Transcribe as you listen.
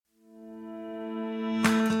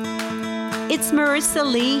it's Marissa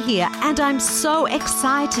Lee here, and I'm so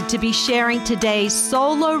excited to be sharing today's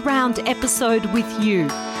solo round episode with you.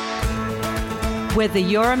 Whether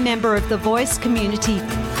you're a member of the Voice community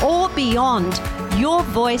or beyond, your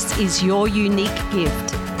voice is your unique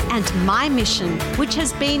gift. And my mission, which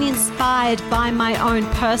has been inspired by my own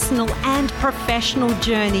personal and professional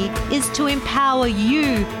journey, is to empower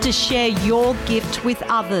you to share your gift with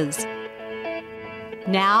others.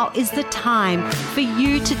 Now is the time for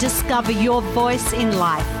you to discover your voice in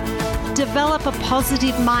life, develop a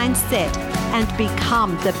positive mindset, and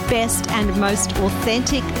become the best and most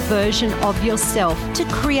authentic version of yourself to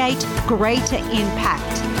create greater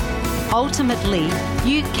impact. Ultimately,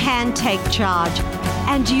 you can take charge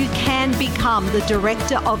and you can become the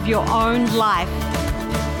director of your own life.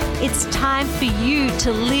 It's time for you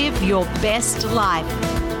to live your best life.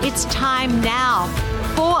 It's time now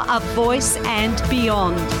for a voice and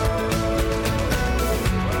beyond.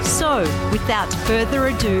 So, without further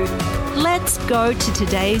ado, let's go to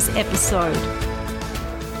today's episode.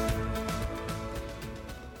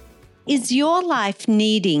 Is your life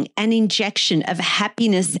needing an injection of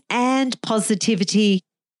happiness and positivity?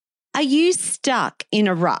 Are you stuck in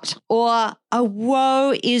a rut or a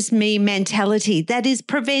woe is me mentality that is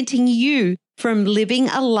preventing you from living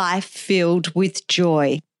a life filled with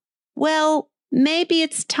joy? Well, maybe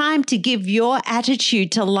it's time to give your attitude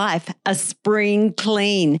to life a spring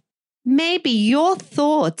clean. Maybe your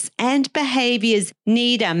thoughts and behaviors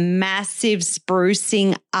need a massive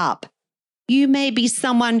sprucing up. You may be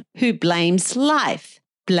someone who blames life,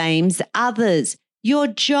 blames others, your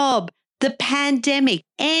job, the pandemic,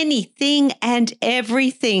 anything and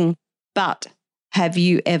everything. But have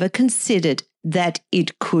you ever considered that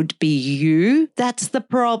it could be you that's the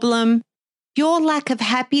problem? Your lack of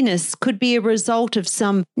happiness could be a result of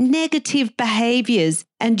some negative behaviors,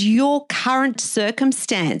 and your current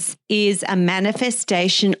circumstance is a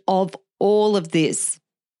manifestation of all of this.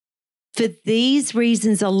 For these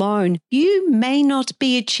reasons alone, you may not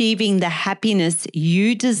be achieving the happiness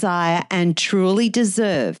you desire and truly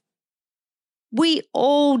deserve. We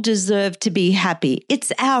all deserve to be happy.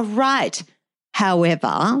 It's our right.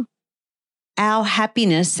 However, our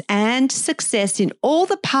happiness and success in all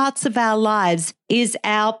the parts of our lives is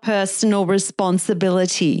our personal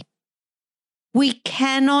responsibility. We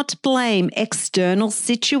cannot blame external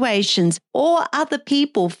situations or other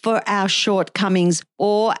people for our shortcomings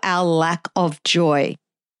or our lack of joy.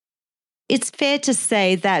 It's fair to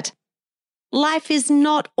say that life is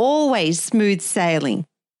not always smooth sailing,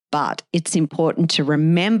 but it's important to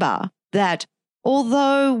remember that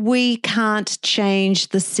although we can't change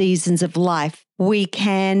the seasons of life, we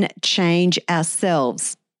can change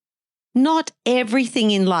ourselves. Not everything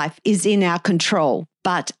in life is in our control,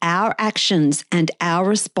 but our actions and our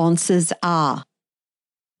responses are.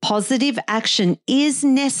 Positive action is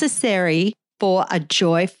necessary for a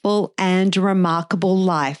joyful and remarkable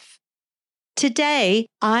life. Today,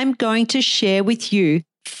 I'm going to share with you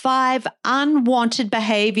 5 unwanted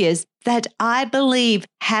behaviors that I believe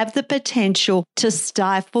have the potential to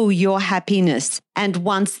stifle your happiness. And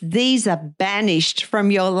once these are banished from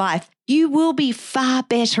your life, you will be far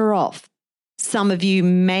better off. Some of you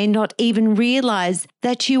may not even realize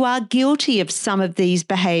that you are guilty of some of these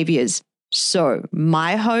behaviors. So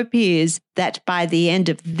my hope is that by the end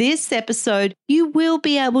of this episode, you will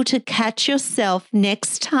be able to catch yourself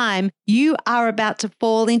next time you are about to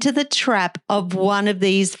fall into the trap of one of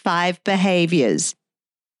these 5 behaviors.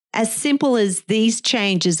 As simple as these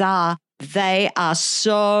changes are, they are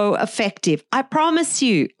so effective. I promise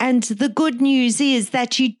you. And the good news is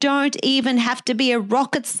that you don't even have to be a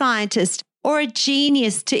rocket scientist or a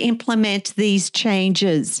genius to implement these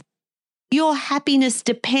changes. Your happiness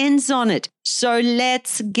depends on it. So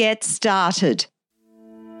let's get started.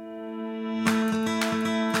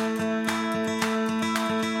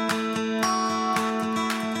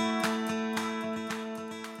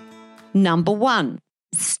 Number 1,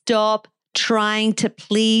 stop trying to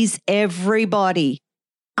please everybody.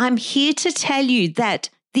 I'm here to tell you that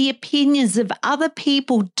the opinions of other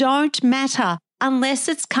people don't matter unless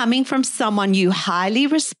it's coming from someone you highly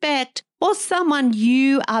respect or someone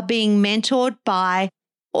you are being mentored by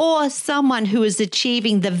or someone who is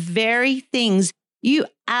achieving the very things you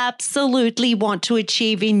absolutely want to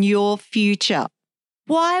achieve in your future.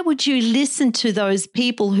 Why would you listen to those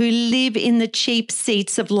people who live in the cheap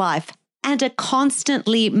seats of life and are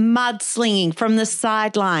constantly mudslinging from the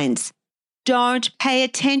sidelines? Don't pay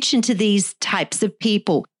attention to these types of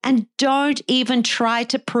people and don't even try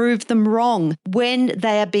to prove them wrong when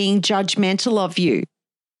they are being judgmental of you.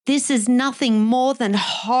 This is nothing more than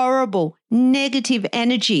horrible, negative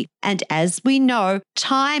energy. And as we know,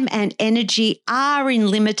 time and energy are in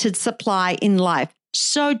limited supply in life.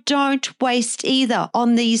 So don't waste either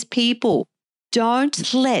on these people.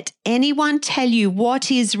 Don't let anyone tell you what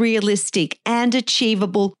is realistic and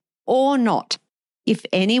achievable or not. If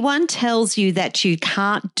anyone tells you that you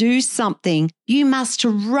can't do something, you must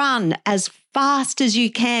run as fast as you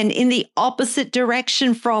can in the opposite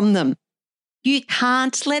direction from them. You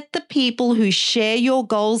can't let the people who share your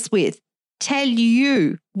goals with tell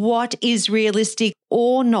you what is realistic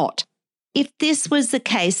or not. If this was the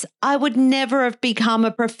case, I would never have become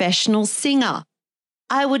a professional singer.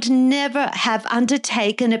 I would never have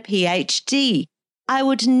undertaken a PhD. I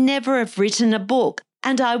would never have written a book,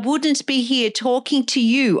 and I wouldn't be here talking to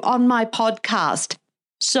you on my podcast.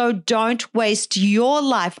 So don't waste your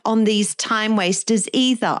life on these time wasters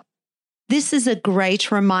either. This is a great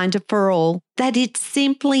reminder for all that it's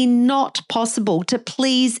simply not possible to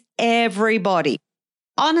please everybody.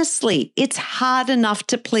 Honestly, it's hard enough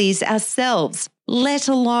to please ourselves, let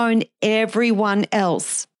alone everyone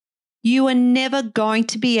else. You are never going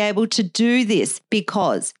to be able to do this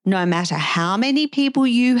because no matter how many people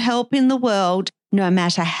you help in the world, no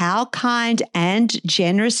matter how kind and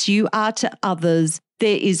generous you are to others,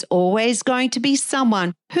 there is always going to be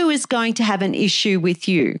someone who is going to have an issue with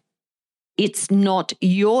you. It's not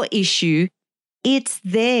your issue. It's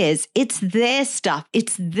theirs. It's their stuff.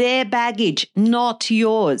 It's their baggage, not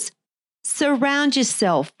yours. Surround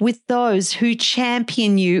yourself with those who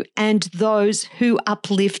champion you and those who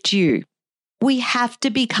uplift you. We have to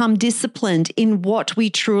become disciplined in what we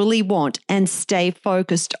truly want and stay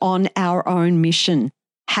focused on our own mission,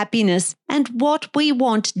 happiness, and what we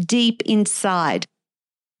want deep inside.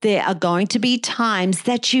 There are going to be times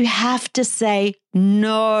that you have to say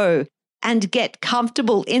no and get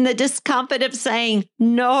comfortable in the discomfort of saying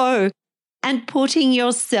no and putting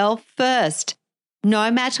yourself first.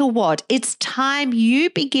 No matter what, it's time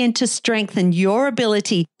you begin to strengthen your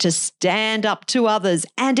ability to stand up to others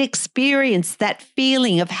and experience that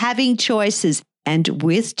feeling of having choices. And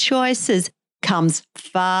with choices comes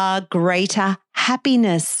far greater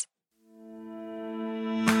happiness.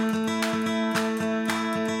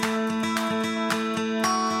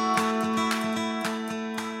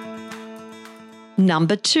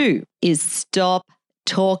 Number 2 is stop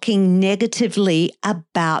talking negatively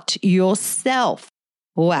about yourself.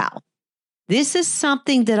 Wow. This is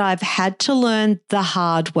something that I've had to learn the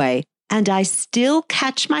hard way, and I still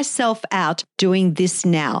catch myself out doing this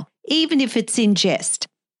now, even if it's in jest.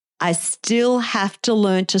 I still have to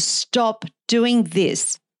learn to stop doing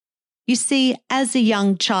this. You see, as a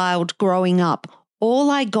young child growing up,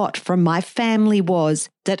 all I got from my family was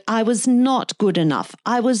that I was not good enough.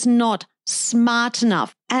 I was not smart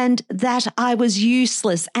enough, and that I was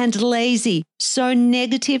useless and lazy. So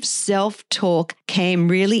negative self-talk came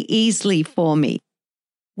really easily for me.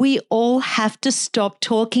 We all have to stop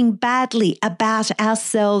talking badly about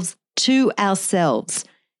ourselves to ourselves.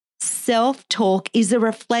 Self-talk is a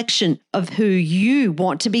reflection of who you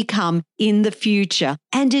want to become in the future,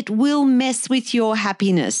 and it will mess with your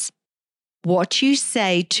happiness. What you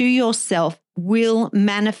say to yourself will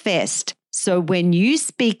manifest. So when you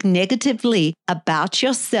speak negatively about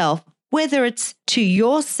yourself, whether it's to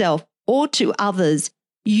yourself or to others,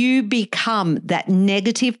 you become that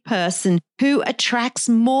negative person who attracts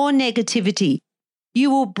more negativity. You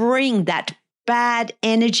will bring that bad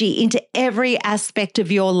energy into every aspect of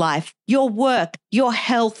your life, your work, your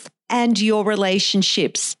health, and your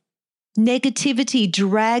relationships. Negativity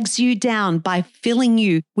drags you down by filling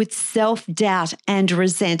you with self-doubt and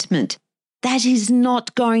resentment. That is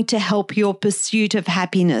not going to help your pursuit of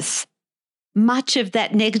happiness. Much of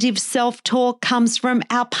that negative self-talk comes from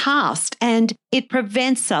our past, and it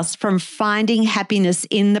prevents us from finding happiness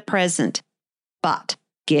in the present. But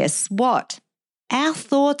guess what? Our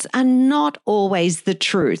thoughts are not always the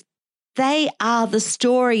truth. They are the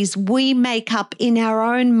stories we make up in our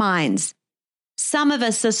own minds. Some of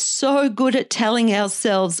us are so good at telling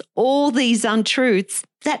ourselves all these untruths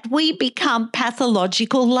that we become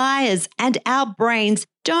pathological liars, and our brains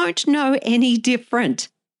don't know any different.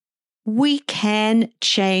 We can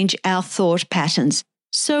change our thought patterns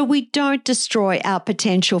so we don't destroy our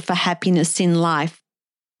potential for happiness in life.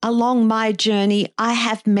 Along my journey, I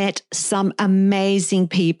have met some amazing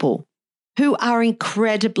people who are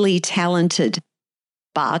incredibly talented,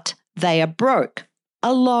 but they are broke,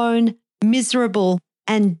 alone, miserable,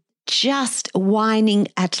 and just whining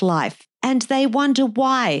at life. And they wonder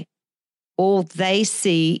why. All they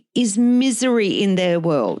see is misery in their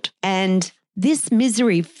world, and this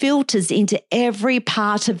misery filters into every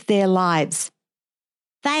part of their lives.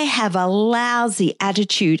 They have a lousy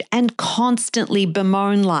attitude and constantly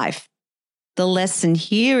bemoan life. The lesson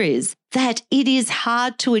here is that it is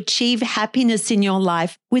hard to achieve happiness in your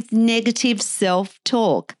life with negative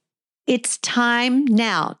self-talk. It's time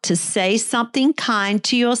now to say something kind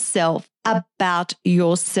to yourself about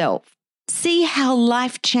yourself. See how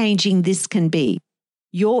life-changing this can be.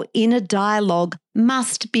 Your inner dialogue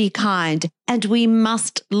must be kind, and we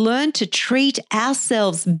must learn to treat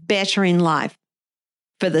ourselves better in life.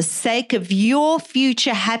 For the sake of your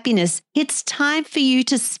future happiness, it's time for you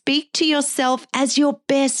to speak to yourself as your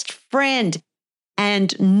best friend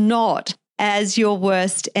and not as your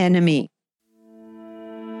worst enemy.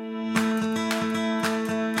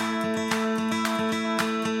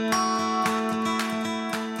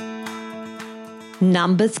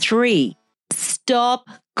 Number 3, stop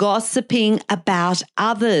gossiping about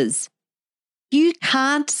others. You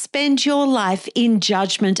can't spend your life in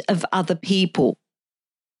judgment of other people.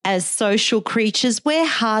 As social creatures, we're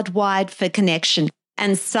hardwired for connection,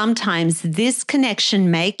 and sometimes this connection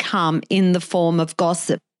may come in the form of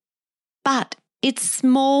gossip. But it's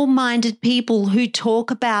small-minded people who talk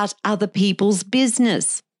about other people's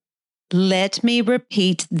business. Let me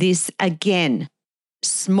repeat this again.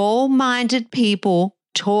 Small-minded people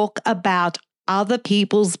talk about other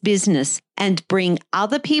people's business and bring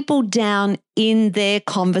other people down in their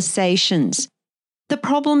conversations. The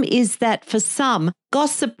problem is that for some,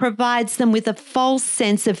 gossip provides them with a false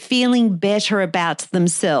sense of feeling better about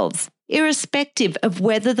themselves, irrespective of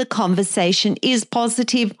whether the conversation is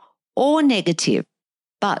positive or negative.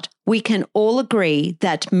 But we can all agree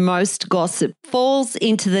that most gossip falls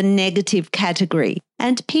into the negative category,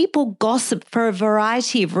 and people gossip for a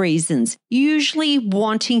variety of reasons, usually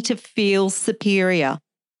wanting to feel superior.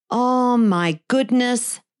 Oh my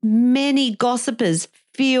goodness, many gossipers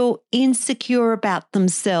feel insecure about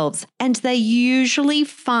themselves, and they usually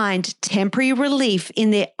find temporary relief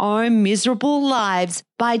in their own miserable lives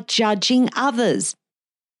by judging others.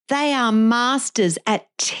 They are masters at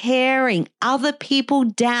tearing other people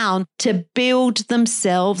down to build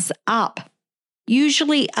themselves up.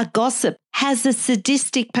 Usually, a gossip has a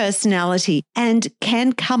sadistic personality and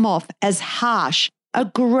can come off as harsh,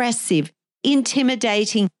 aggressive,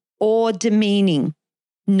 intimidating, or demeaning.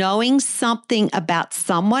 Knowing something about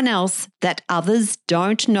someone else that others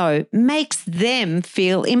don't know makes them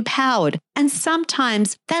feel empowered, and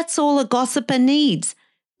sometimes that's all a gossiper needs.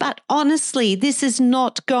 But honestly, this is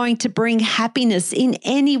not going to bring happiness in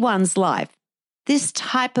anyone's life. This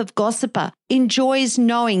type of gossiper enjoys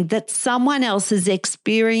knowing that someone else is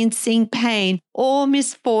experiencing pain or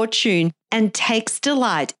misfortune and takes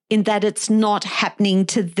delight in that it's not happening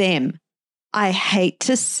to them. I hate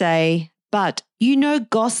to say, but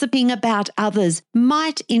gossiping about others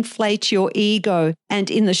might inflate your ego, and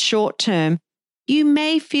in the short term, you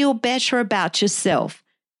may feel better about yourself.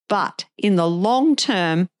 But in the long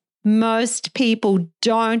term, most people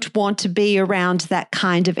don't want to be around that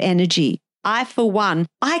kind of energy. For one,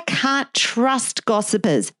 I can't trust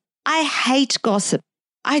gossipers. I hate gossip.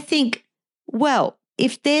 I think, well,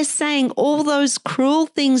 if they're saying all those cruel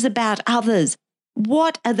things about others,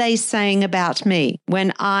 what are they saying about me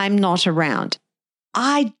when I'm not around?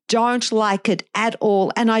 I don't like it at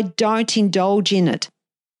all, and I don't indulge in it.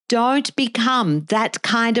 Don't become that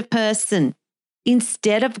kind of person.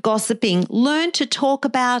 Instead of gossiping, learn to talk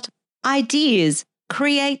about ideas,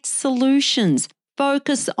 create solutions,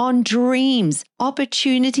 focus on dreams,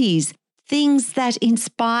 opportunities, things that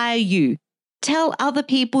inspire you. Tell other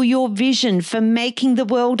people your vision for making the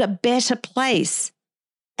world a better place.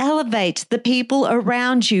 Elevate the people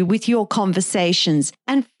around you with your conversations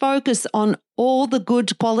and focus on all the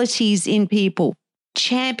good qualities in people.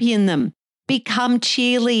 Champion them. Become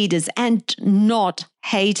cheerleaders and not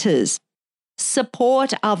haters.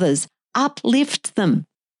 Support others. Uplift them.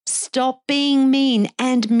 Stop being mean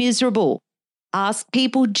and miserable. Ask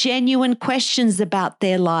people genuine questions about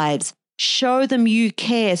their lives. Show them you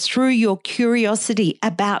care through your curiosity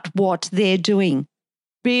about what they're doing.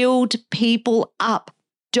 Build people up.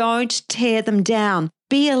 Don't tear them down.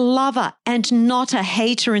 Be a lover and not a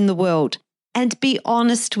hater in the world. And be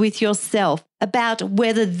honest with yourself about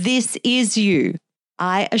whether this is you.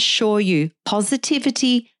 I assure you,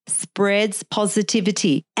 positivity spreads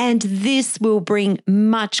positivity, and this will bring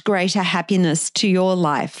much greater happiness to your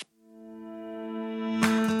life.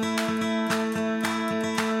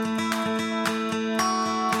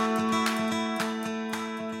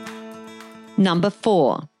 Number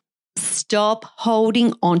 4, stop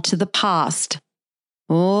holding on to the past.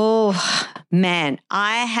 Oh, man,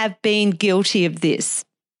 I have been guilty of this.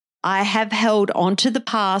 I have held on to the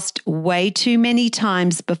past way too many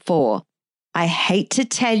times before. I hate to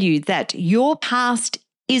tell you that your past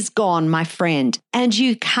is gone, my friend, and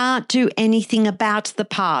you can't do anything about the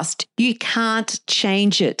past. You can't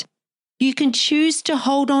change it. You can choose to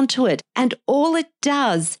hold on to it, and all it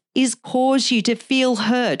does is cause you to feel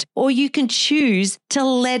hurt, or you can choose to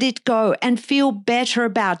let it go and feel better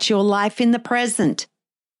about your life in the present.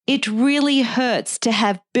 It really hurts to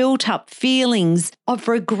have built up feelings of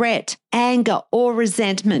regret, anger, or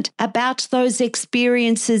resentment about those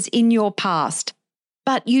experiences in your past.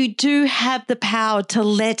 But you do have the power to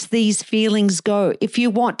let these feelings go if you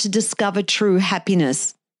want to discover true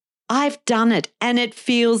happiness. I've done it and it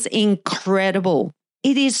feels incredible.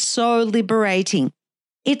 It is so liberating.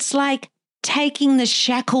 It's like taking the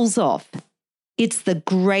shackles off. It's the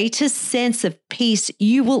greatest sense of peace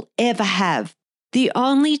you will ever have. The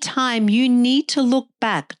only time you need to look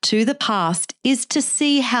back to the past is to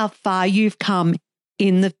see how far you've come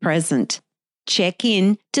in the present. Check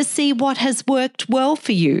in to see what has worked well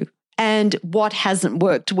for you and what hasn't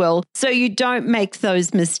worked well so you don't make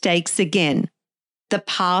those mistakes again. The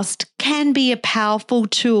past can be a powerful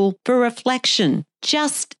tool for reflection.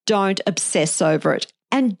 Just don't obsess over it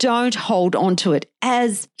and don't hold on to it,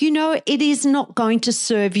 as you know it is not going to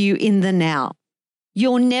serve you in the now.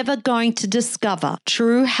 You're never going to discover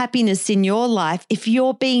true happiness in your life if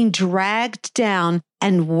you're being dragged down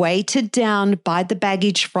and weighted down by the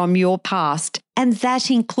baggage from your past. And that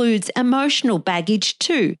includes emotional baggage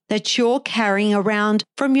too, that you're carrying around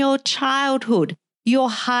from your childhood, your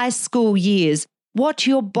high school years, what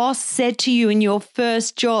your boss said to you in your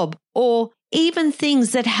first job, or even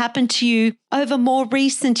things that happened to you over more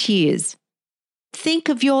recent years. Think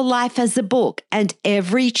of your life as a book, and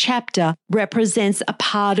every chapter represents a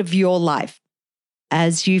part of your life.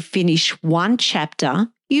 As you finish one chapter,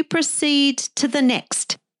 you proceed to the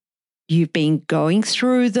next. You've been going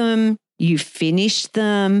through them, you finish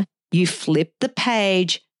them, you flip the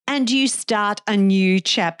page, and you start a new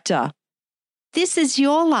chapter. This is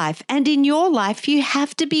your life, and in your life, you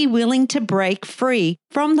have to be willing to break free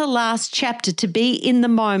from the last chapter to be in the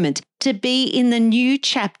moment, to be in the new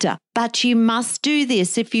chapter. But you must do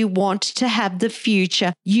this if you want to have the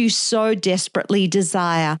future you so desperately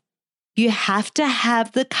desire. You have to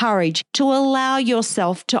have the courage to allow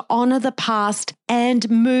yourself to honor the past and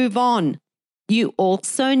move on. You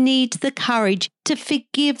also need the courage to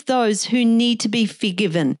forgive those who need to be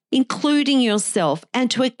forgiven, including yourself, and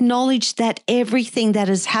to acknowledge that everything that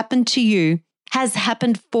has happened to you has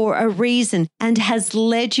happened for a reason and has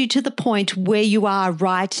led you to the point where you are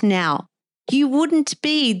right now. You wouldn't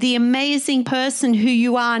be the amazing person who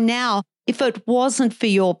you are now if it wasn't for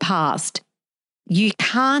your past. You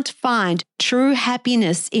can't find true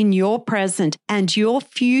happiness in your present and your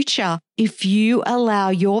future if you allow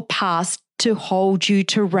your past to hold you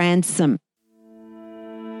to ransom.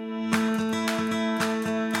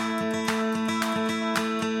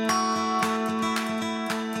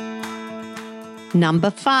 Number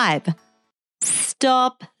 5,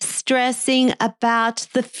 stop stressing about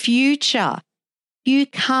the future. You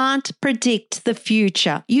can't predict the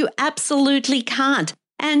future. You absolutely can't.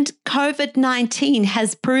 And COVID-19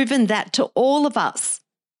 has proven that to all of us.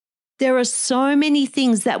 There are so many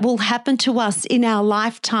things that will happen to us in our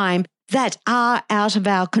lifetime that are out of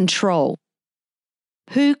our control.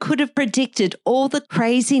 Who could have predicted all the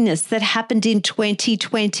craziness that happened in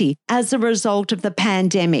 2020 as a result of the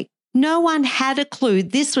pandemic? No one had a clue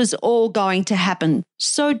this was all going to happen.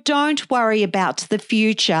 So don't worry about the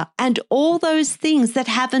future and all those things that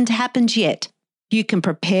haven't happened yet. You can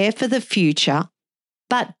prepare for the future,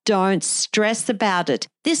 but don't stress about it.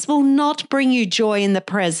 This will not bring you joy in the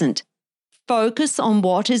present. Focus on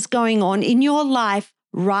what is going on in your life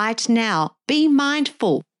right now. Be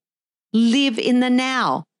mindful. Live in the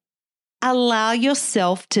now. Allow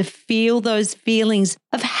yourself to feel those feelings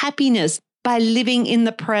of happiness by living in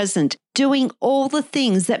the present, doing all the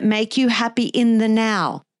things that make you happy in the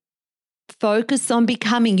now. Focus on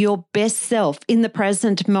becoming your best self in the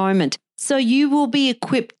present moment, so you will be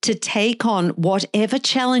equipped to take on whatever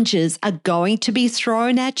challenges are going to be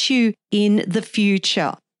thrown at you in the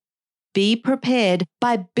future. Be prepared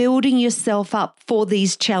by building yourself up for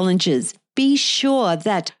these challenges. Be sure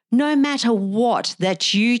that no matter what,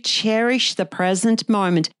 that you cherish the present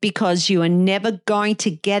moment because you are never going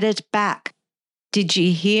to get it back. Did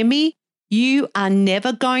you hear me? You are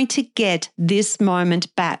never going to get this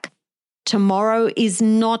moment back. Tomorrow is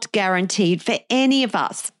not guaranteed for any of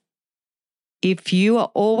us. If you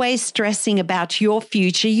are always stressing about your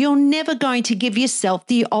future, you're never going to give yourself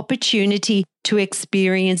the opportunity to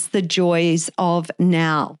experience the joys of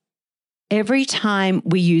now. Every time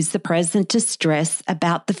we use the present to stress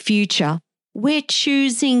about the future, we're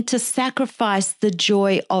choosing to sacrifice the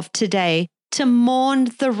joy of today to mourn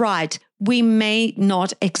the right we may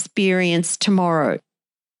not experience tomorrow.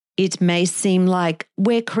 It may seem like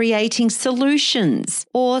we're creating solutions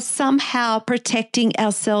or somehow protecting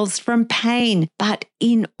ourselves from pain, but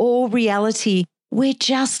in all reality, we're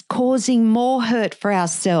just causing more hurt for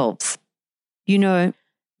ourselves. You know,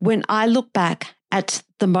 when I look back at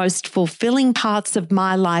the most fulfilling parts of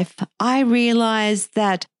my life, I realize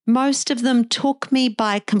that most of them took me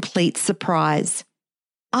by complete surprise.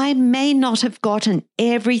 I may not have gotten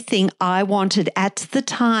everything I wanted at the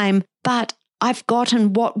time, but I've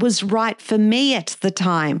gotten what was right for me at the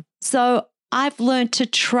time. So I've learned to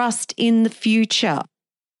trust in the future.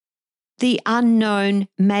 The unknown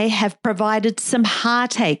may have provided some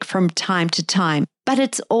heartache from time to time, but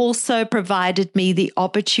it's also provided me the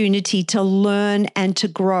opportunity to learn and to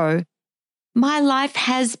grow. My life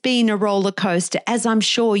has been a roller coaster, as I'm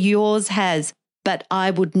sure yours has, but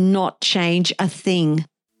I would not change a thing.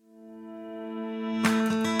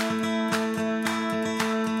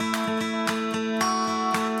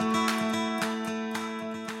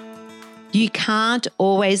 You can't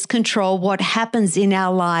always control what happens in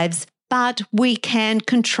our lives, but we can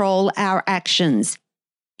control our actions.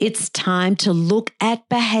 It's time to look at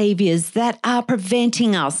behaviors that are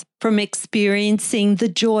preventing us from experiencing the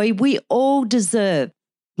joy we all deserve.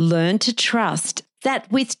 Learn to trust that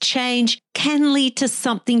with change can lead to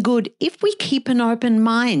something good if we keep an open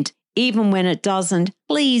mind. Even when it doesn't,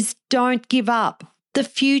 please don't give up. The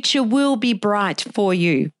future will be bright for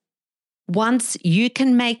you. Once you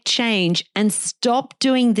can make change and stop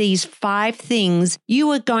doing these 5 things, you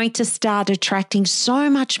are going to start attracting so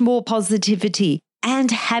much more positivity and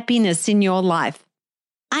happiness in your life.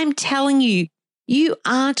 I'm telling you, you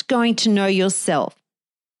aren't going to know yourself.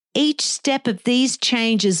 Each step of these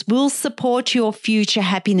changes will support your future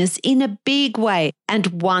happiness in a big way.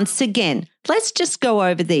 And once again, let's just go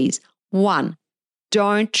over these. 1,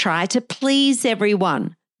 don't try to please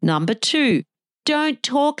everyone. Number 2, don't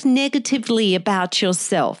talk negatively about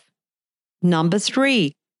yourself. Number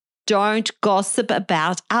 3, don't gossip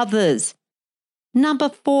about others. Number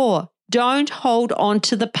 4, don't hold on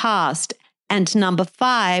to the past. And number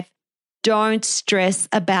 5, don't stress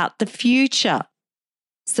about the future.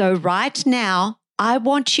 So right now, I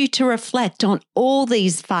want you to reflect on all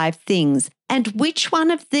these 5 things and which one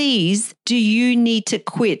of these do you need to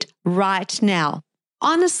quit right now?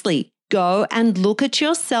 Honestly, go and look at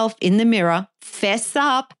yourself in the mirror, fess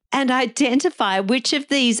up, and identify which of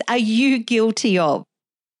these are you guilty of.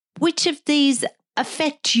 Which of these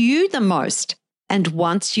affect you the most? And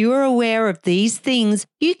once you are aware of these things,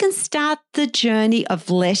 you can start the journey of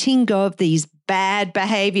letting go of these bad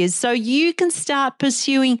behaviors so you can start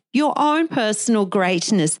pursuing your own personal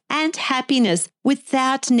greatness and happiness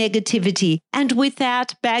without negativity and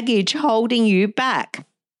without baggage holding you back.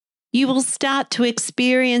 You will start to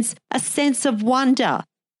experience a sense of wonder.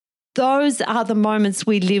 Those are the moments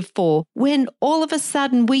we live for, when all of a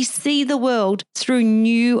sudden we see the world through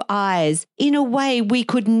new eyes in a way we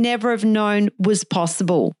could never have known was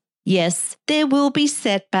possible. Yes, there will be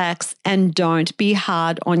setbacks, and don't be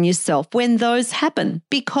hard on yourself when those happen,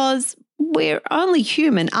 because we're only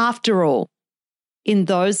human after all. In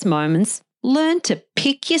those moments, learn to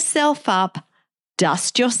pick yourself up,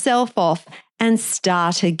 dust yourself off, and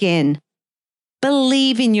start again.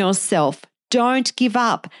 Believe in yourself. Don't give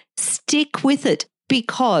up. Stick with it,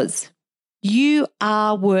 because you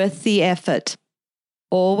are worth the effort.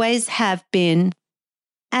 Always have been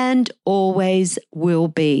and always will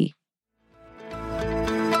be.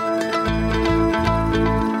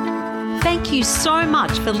 Thank you so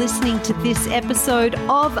much for listening to this episode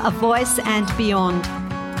of A Voice and Beyond.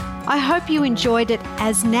 I hope you enjoyed it,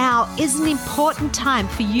 as now is an important time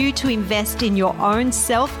for you to invest in your own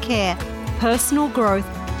self-care, personal growth,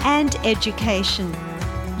 and education.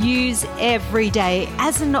 Use every day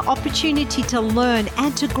as an opportunity to learn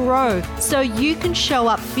and to grow so you can show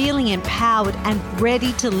up feeling empowered and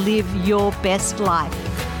ready to live your best life.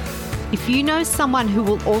 If you know someone who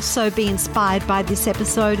will also be inspired by this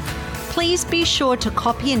episode, please be sure to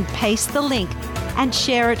copy and paste the link and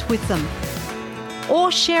share it with them.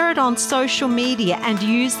 Or share it on social media and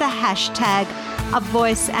use the hashtag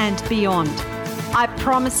 #AVoiceAndBeyond. I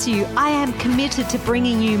promise you, I am committed to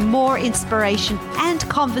bringing you more inspiration and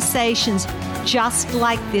conversations just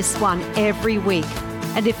like this one every week.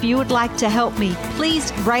 And if you would like to help me,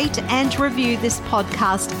 please rate and review this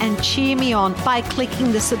podcast and cheer me on by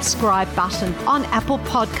clicking the subscribe button on Apple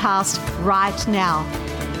Podcast right now.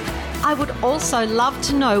 I would also love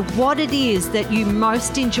to know what it is that you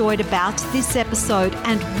most enjoyed about this episode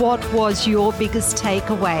and what was your biggest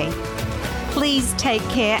takeaway. Please take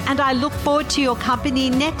care, and I look forward to your company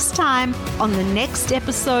next time on the next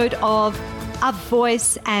episode of A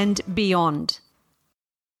Voice and Beyond.